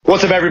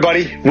What's up,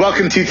 everybody?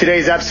 Welcome to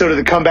today's episode of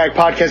the Comeback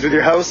Podcast with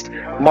your host,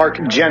 Mark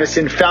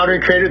Jennison, founder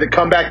and creator of the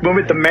Comeback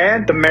Movement. The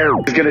man, the mayor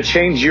is going to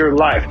change your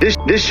life.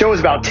 This show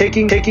is about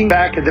taking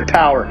back the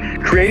power,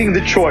 creating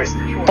the choice,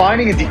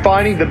 finding and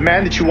defining the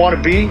man that you want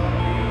to be,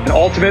 and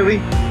ultimately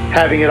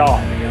having it all.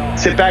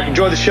 Sit back,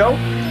 enjoy the show.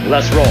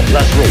 Let's roll.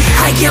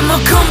 I am a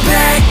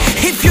comeback.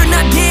 If you're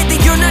not dead, then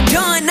you're not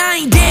done.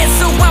 I ain't dead,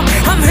 so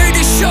I'm here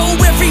to show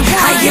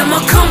everyone. I am a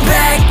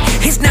comeback.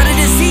 It's not a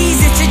disease,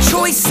 it's a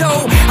choice. So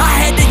I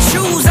had to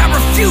choose, I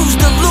refuse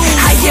to lose.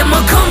 I am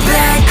a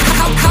comeback.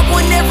 I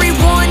want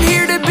everyone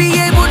here to be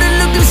able to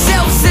look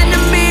themselves in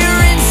the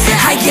mirror and say,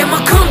 I am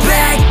a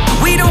comeback.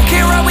 We don't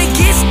care how it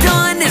gets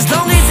done, as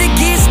long as it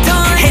gets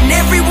done. And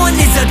everyone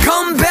is a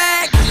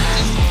comeback.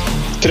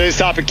 Today's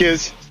topic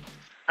is,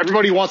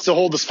 everybody wants to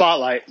hold the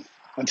spotlight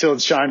until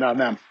it's shined on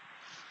them.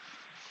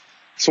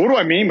 So what do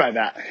I mean by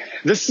that?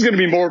 This is going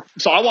to be more,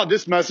 so I want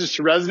this message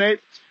to resonate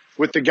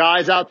with the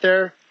guys out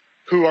there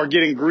who are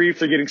getting grief,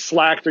 they're getting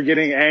slack, they're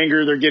getting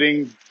anger, they're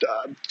getting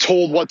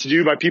told what to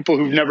do by people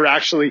who've never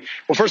actually,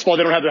 well, first of all,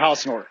 they don't have their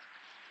house in order.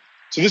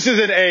 So this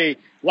isn't a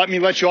let me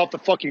let you off the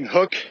fucking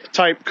hook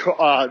type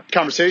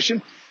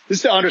conversation. This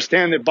is to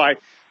understand that by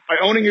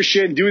owning your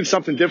shit and doing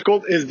something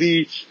difficult it's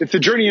the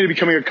journey into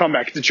becoming a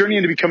comeback. It's a journey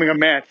into becoming a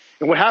man.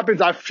 And what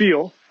happens, I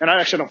feel, and I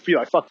actually don't feel,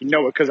 I fucking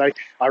know it because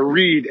I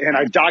read and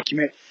I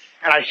document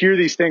and I hear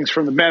these things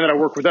from the men that I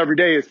work with every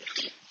day, is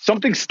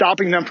something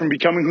stopping them from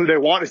becoming who they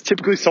want is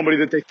typically somebody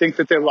that they think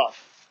that they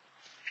love.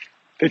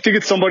 They think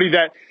it's somebody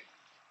that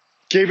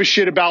gave a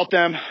shit about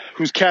them,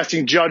 who's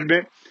casting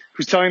judgment,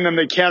 who's telling them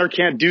they can or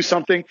can't do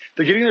something.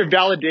 They're getting their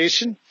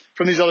validation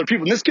from these other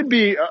people. And this could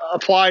be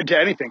applied to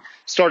anything: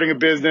 starting a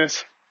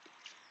business,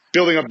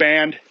 building a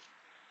band,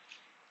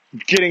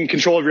 getting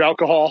control of your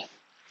alcohol,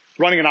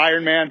 running an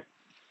Ironman.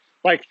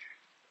 Like,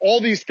 all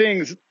these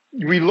things,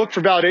 we look for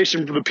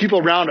validation from the people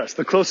around us,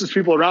 the closest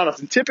people around us.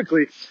 And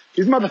typically,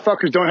 these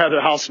motherfuckers don't have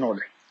their house in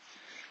order.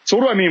 So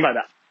what do I mean by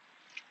that?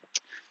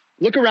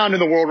 Look around in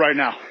the world right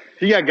now.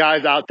 You got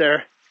guys out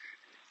there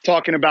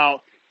talking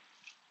about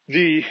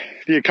the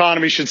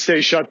economy should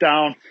stay shut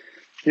down,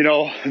 you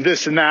know,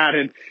 this and that,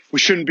 and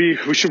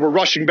we're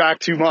rushing back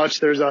too much.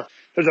 There's a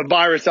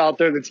virus out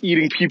there that's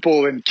eating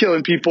people and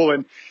killing people,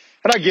 and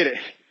I get it.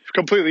 It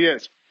completely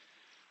is.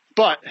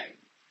 But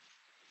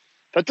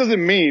that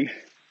doesn't mean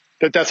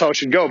that that's how it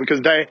should go,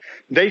 because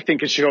they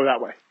think it should go that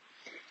way.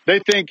 They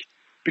think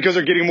because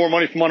they're getting more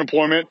money from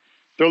unemployment,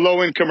 they're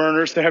low income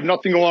earners, they have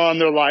nothing going on in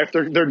their life,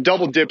 they're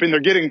double dipping,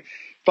 they're getting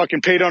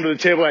fucking paid under the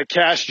table at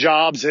cash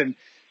jobs and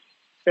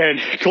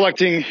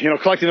collecting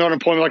their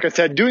unemployment, like I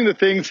said, doing the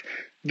things,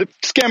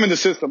 scamming the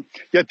system.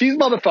 Yet these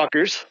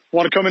motherfuckers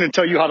want to come in and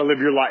tell you how to live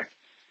your life.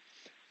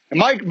 And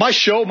my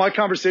show, my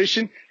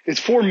conversation is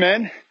for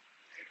men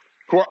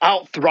who are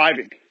out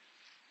thriving.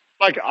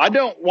 Like, I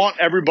don't want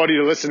everybody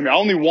to listen to me. I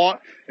only want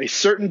a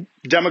certain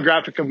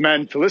demographic of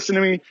men to listen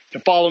to me,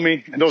 to follow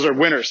me, and those are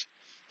winners.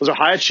 Those are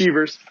high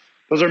achievers.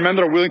 Those are men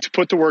that are willing to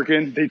put the work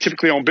in. They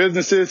typically own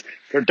businesses.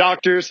 They're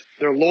doctors.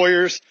 They're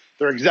lawyers.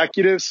 They're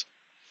executives.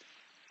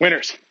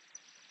 Winners.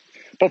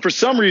 But for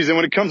some reason,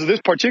 when it comes to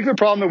this particular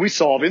problem that we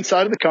solve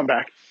inside of the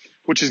comeback,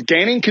 which is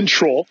gaining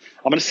control,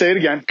 I'm going to say it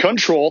again,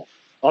 control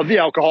of the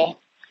alcohol,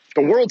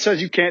 the world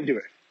says you can't do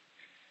it.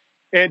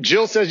 And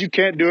Jill says you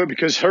can't do it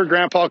because her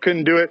grandpa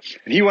couldn't do it.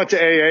 And he went to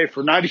AA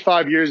for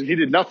 95 years and he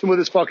did nothing with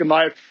his fucking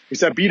life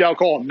except beat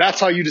alcohol. And that's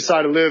how you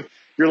decide to live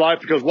your life,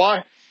 because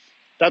why?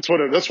 That's what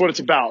it's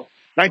about.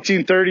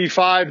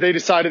 1935, they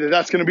decided that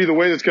that's going to be the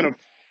way that's going to,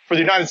 for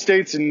the United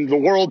States and the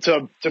world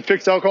to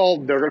fix alcohol.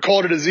 They're going to call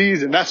it a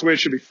disease, and that's the way it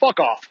should be. Fuck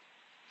off.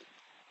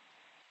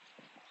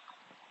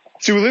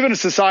 See, we live in a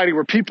society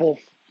where people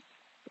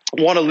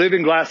want to live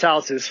in glass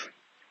houses,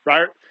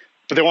 right?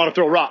 But they want to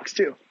throw rocks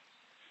too.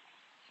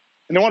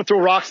 And they want to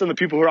throw rocks on the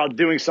people who are out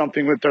doing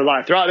something with their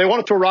life. They want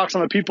to throw rocks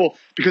on the people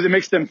because it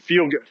makes them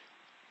feel good.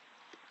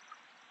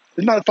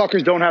 These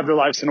motherfuckers don't have their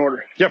lives in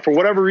order. Yet for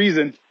whatever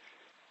reason,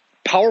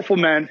 powerful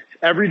men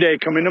every day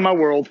come into my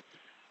world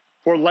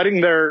who are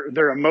letting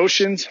their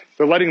emotions,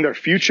 they're letting their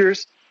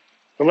futures,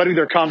 they're letting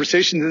their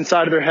conversations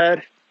inside of their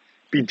head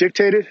be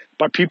dictated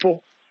by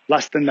people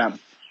less than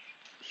them.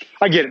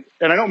 I get it.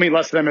 And I don't mean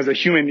less than them as a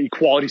human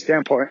equality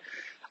standpoint.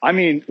 I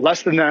mean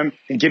less than them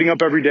in getting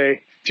up every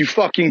day to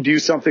fucking do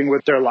something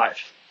with their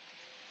life.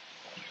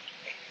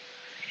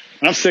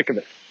 And I'm sick of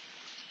it.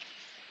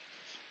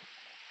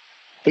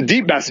 The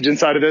deep message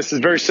inside of this is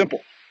very simple.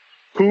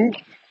 Who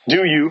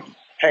do you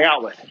hang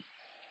out with?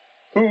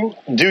 Who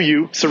do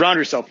you surround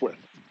yourself with?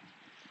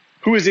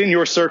 Who is in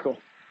your circle?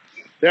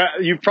 Yeah,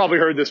 you've probably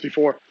heard this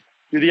before.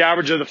 You're the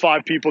average of the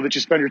 5 people that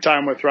you spend your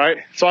time with, right?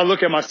 So I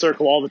look at my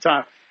circle all the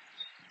time.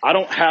 I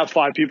don't have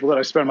 5 people that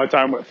I spend my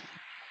time with.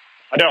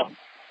 I don't.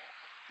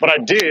 But I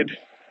did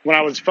when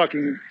I was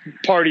fucking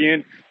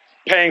partying,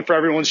 paying for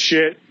everyone's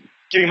shit,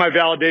 getting my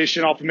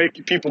validation off of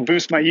making people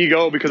boost my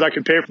ego because I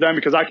could pay for them,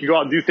 because I could go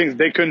out and do things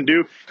they couldn't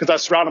do, because I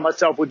surrounded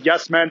myself with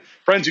yes men,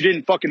 friends who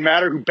didn't fucking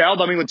matter, who bailed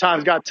on me when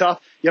times got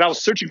tough, yet I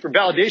was searching for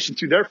validation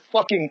through their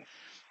fucking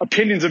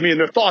opinions of me and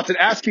their thoughts and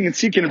asking and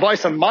seeking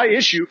advice on my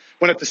issue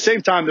when at the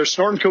same time they're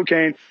snorting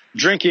cocaine,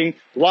 drinking,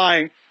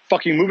 lying,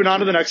 fucking moving on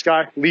to the next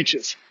guy,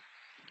 leeches.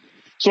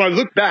 So when I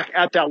look back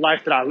at that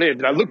life that I lived,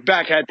 and I look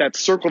back at that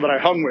circle that I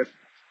hung with,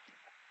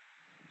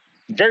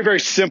 very, very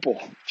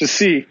simple to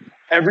see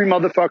every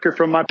motherfucker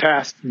from my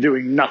past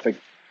doing nothing.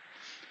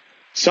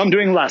 Some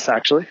doing less,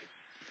 actually.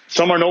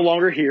 Some are no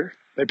longer here.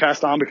 They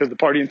passed on because the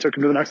partying took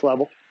them to the next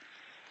level.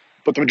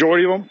 But the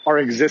majority of them are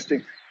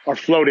existing, are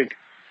floating,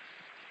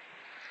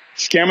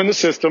 scamming the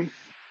system,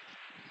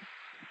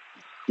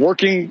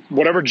 working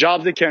whatever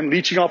jobs they can,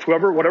 leeching off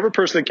whatever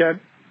person they can,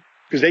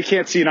 because they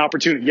can't see an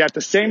opportunity. Yet at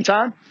the same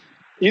time,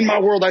 in my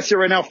world I see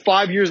right now,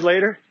 5 years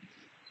later,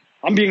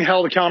 I'm being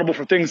held accountable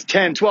for things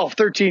 10, 12,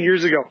 13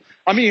 years ago.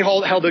 I'm being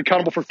held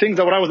accountable for things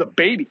that when I was a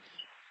baby.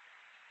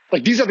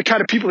 Like, these are the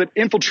kind of people that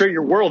infiltrate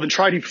your world and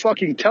try to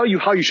fucking tell you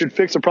how you should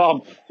fix a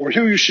problem or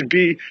who you should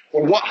be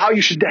or how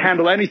you should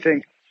handle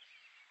anything.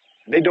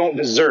 They don't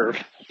deserve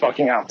a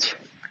fucking ounce.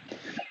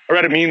 I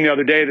read a meme the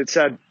other day that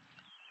said,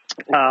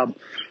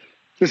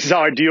 this is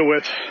how I deal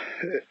with,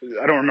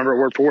 I don't remember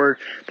word for word,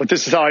 but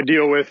this is how I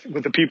deal with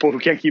the people who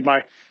can't keep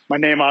my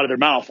name out of their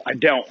mouth. I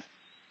don't.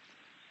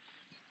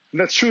 And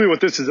that's truly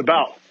what this is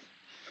about.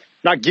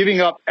 Not giving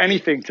up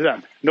anything to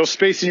them. No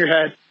space in your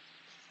head.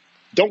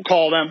 Don't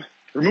call them.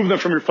 Remove them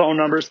from your phone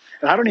numbers.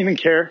 And I don't even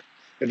care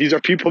if these are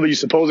people that you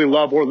supposedly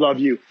love or love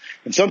you.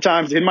 And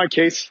sometimes, in my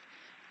case,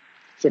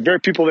 it's the very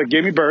people that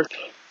gave me birth,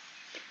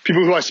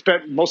 people who I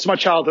spent most of my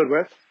childhood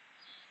with,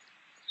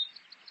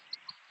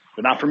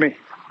 but not for me.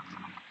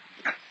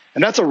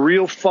 And that's a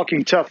real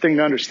fucking tough thing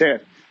to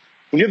understand.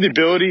 When you have the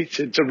ability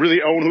to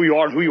really own who you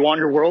are and who you want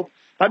in your world,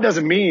 that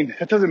doesn't mean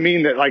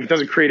that like it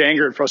doesn't create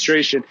anger and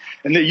frustration.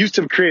 And they used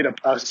to create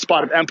a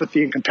spot of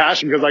empathy and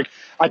compassion because like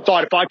I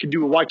thought if I could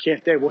do it, why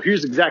can't they? Well,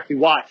 here's exactly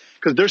why.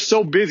 Because they're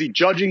so busy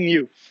judging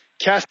you,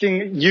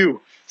 casting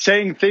you,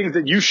 saying things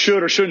that you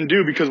should or shouldn't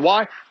do. Because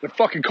why? They're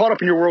fucking caught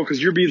up in your world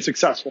because you're being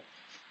successful.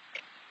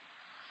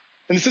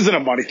 And this isn't a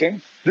money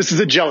thing. This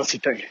is a jealousy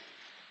thing.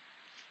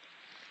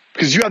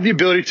 Because you have the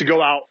ability to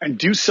go out and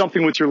do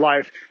something with your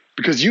life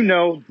because you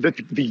know that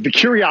the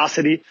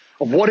curiosity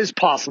of what is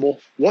possible,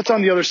 what's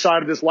on the other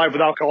side of this life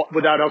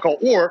without alcohol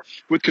or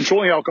with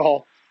controlling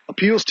alcohol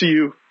appeals to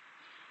you.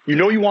 You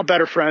know you want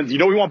better friends. You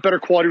know you want better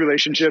quality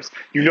relationships.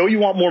 You know you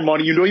want more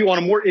money. You know you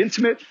want a more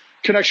intimate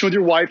connection with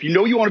your wife. You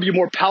know you want to be a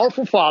more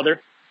powerful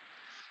father.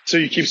 So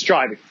you keep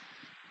striving.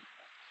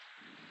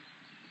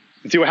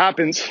 And see what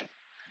happens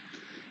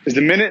is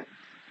the minute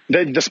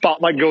that the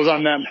spotlight goes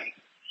on them,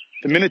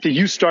 the minute that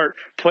you start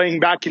playing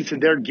back into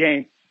their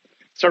game,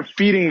 start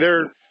feeding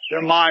their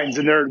minds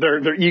and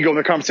their ego and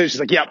their conversations,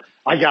 like, yep,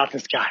 I got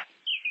this guy.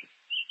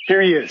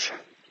 Here he is.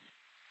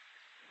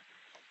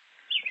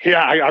 Yeah,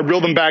 I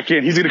reeled him back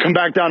in. He's going to come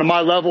back down to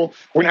my level.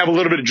 We're going to have a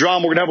little bit of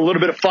drama. We're going to have a little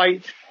bit of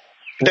fight.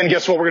 And then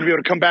guess what? We're going to be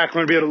able to come back.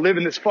 We're going to be able to live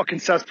in this fucking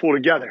cesspool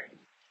together.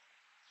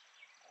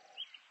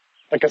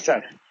 Like I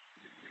said,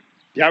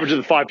 the average of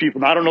the 5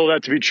 people. Now, I don't know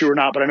that to be true or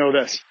not, but I know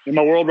this. In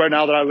my world right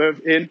now that I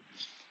live in,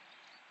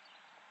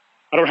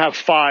 I don't have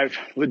 5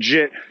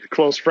 legit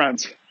close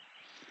friends.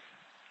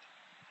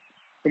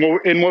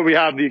 In what we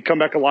have, the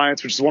Comeback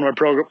Alliance, which is one of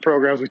my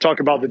programs, we talk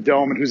about the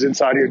dome and who's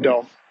inside of your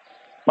dome.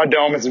 My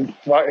dome is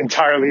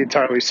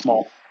entirely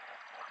small.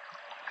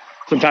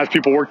 Sometimes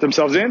people work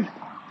themselves in.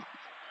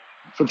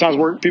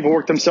 Sometimes people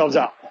work themselves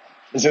out.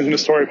 This isn't a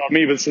story about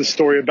me, but it's a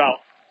story about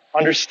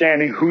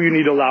understanding who you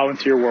need to allow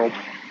into your world.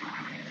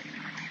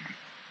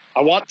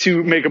 I want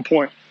to make a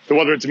point that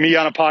whether it's me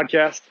on a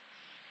podcast,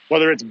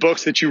 whether it's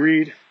books that you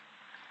read,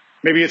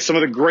 maybe it's some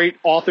of the great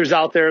authors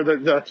out there,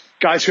 the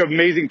guys who have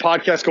amazing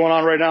podcasts going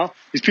on right now.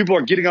 These people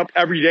are getting up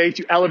every day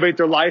to elevate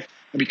their life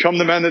and become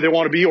the men that they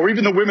want to be, or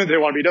even the women that they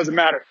want to be. It doesn't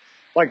matter.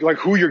 Like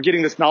who you're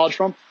getting this knowledge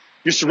from.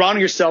 You're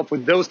surrounding yourself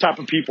with those type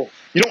of people.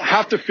 You don't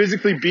have to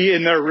physically be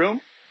in their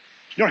room.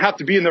 You don't have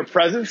to be in their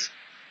presence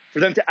for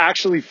them to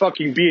actually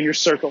fucking be in your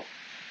circle.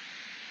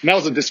 And that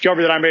was a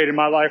discovery that I made in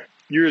my life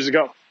years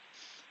ago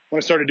when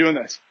I started doing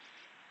this.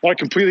 When I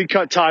completely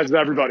cut ties with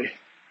everybody.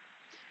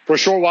 For a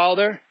short while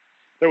there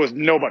was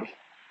nobody.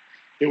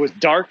 It was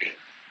dark.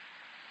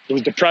 It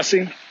was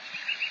depressing.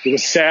 It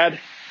was sad.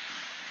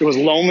 It was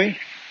lonely.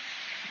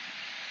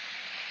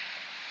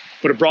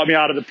 But it brought me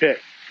out of the pit.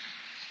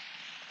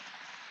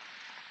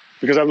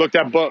 Because I looked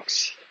at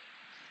books.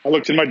 I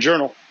looked in my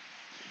journal.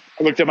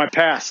 I looked at my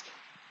past.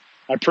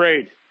 I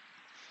prayed.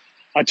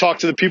 I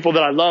talked to the people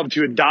that I loved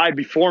who had died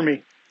before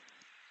me.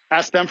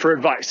 Asked them for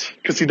advice.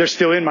 Because see, they're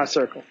still in my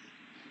circle.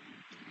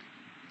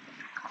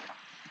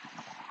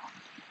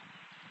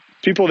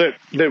 People that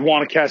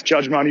want to cast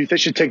judgment on you, they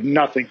should take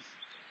nothing.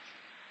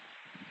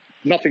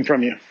 Nothing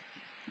from you.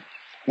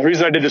 The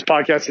reason I did this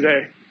podcast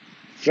today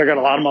is I got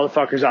a lot of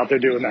motherfuckers out there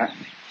doing that.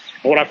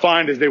 And what I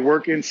find is they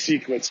work in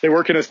sequence. They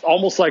work in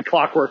almost like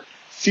clockwork,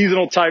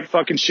 seasonal type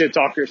fucking shit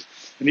talkers.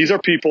 And these are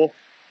people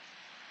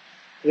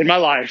in my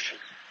life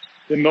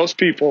that most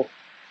people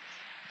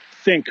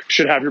think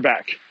should have your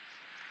back.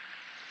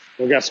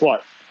 Well, guess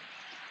what?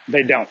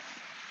 They don't.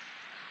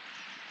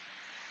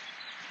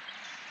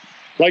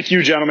 Like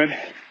you, gentlemen,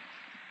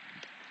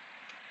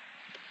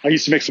 I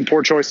used to make some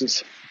poor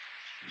choices.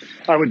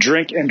 I would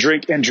drink and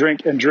drink and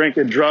drink and drink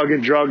and drug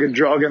and drug and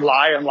drug and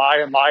lie and lie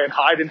and lie and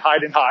hide and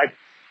hide and hide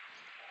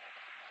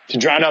to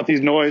drown out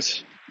these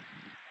noise,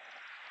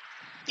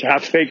 to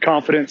have fake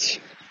confidence,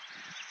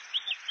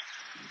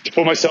 to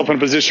put myself in a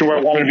position where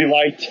I wanted to be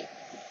liked,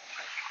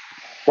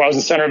 where I was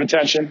the center of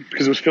attention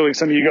because it was feeling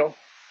some ego.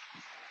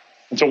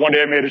 Until one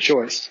day I made a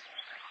choice.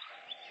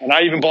 And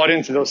I even bought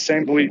into those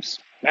same beliefs.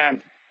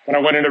 Man, when I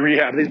went into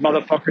rehab, these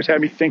motherfuckers had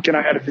me thinking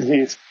I had a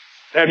disease.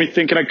 They had me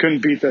thinking I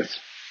couldn't beat this.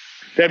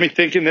 They had me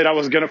thinking that I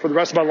was for the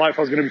rest of my life,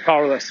 I was going to be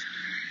powerless.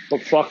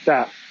 But fuck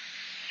that.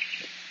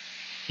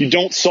 You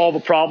don't solve a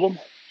problem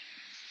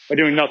by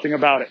doing nothing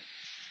about it.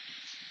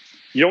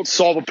 You don't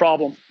solve a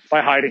problem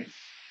by hiding.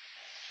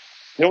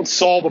 You don't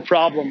solve a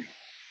problem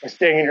by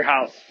staying in your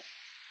house.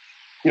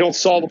 You don't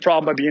solve a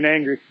problem by being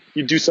angry.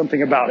 You do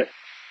something about it.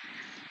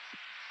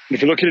 And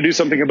if you're looking to do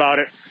something about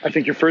it, I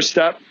think your first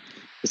step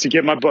is to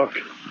get my book.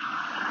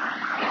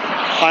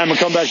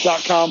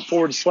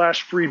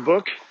 IamAcomeback.com/free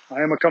book.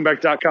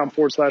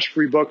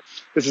 IamAcomeback.com/free book.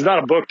 This is not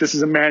a book. This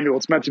is a manual.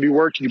 It's meant to be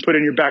worked. You can put it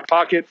in your back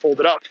pocket, fold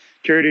it up,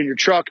 carry it in your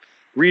truck,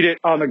 read it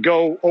on the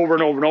go over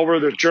and over and over.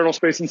 There's journal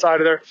space inside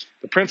of there.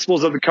 The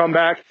principles of the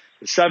comeback,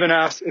 the 7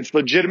 F's. It's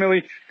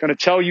legitimately going to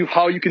tell you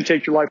how you can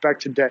take your life back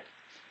today.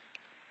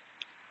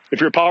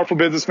 If you're a powerful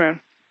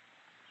businessman,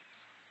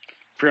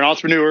 if you're an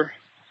entrepreneur,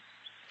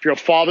 if you're a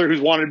father who's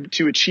wanted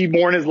to achieve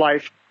more in his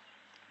life,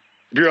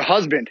 if you're a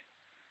husband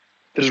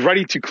that is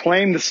ready to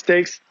claim the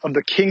stakes of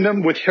the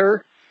kingdom with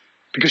her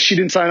because she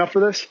didn't sign up for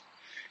this,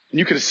 and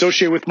you can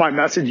associate with my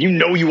message, you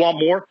know you want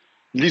more,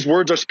 these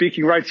words are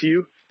speaking right to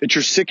you, that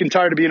you're sick and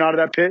tired of being out of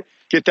that pit,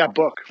 get that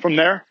book. From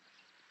there,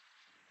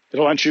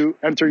 it'll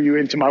enter you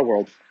into my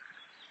world.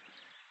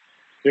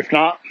 If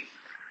not,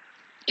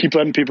 keep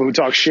letting people who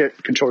talk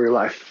shit control your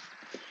life.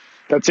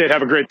 That's it.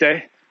 Have a great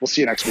day. We'll see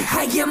you next week.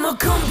 I am a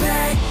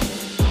comeback.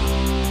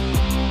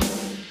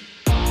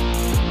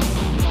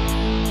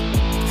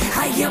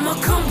 I am a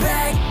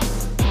comeback.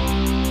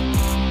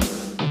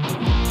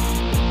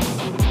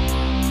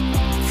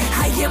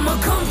 I am a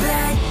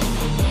comeback.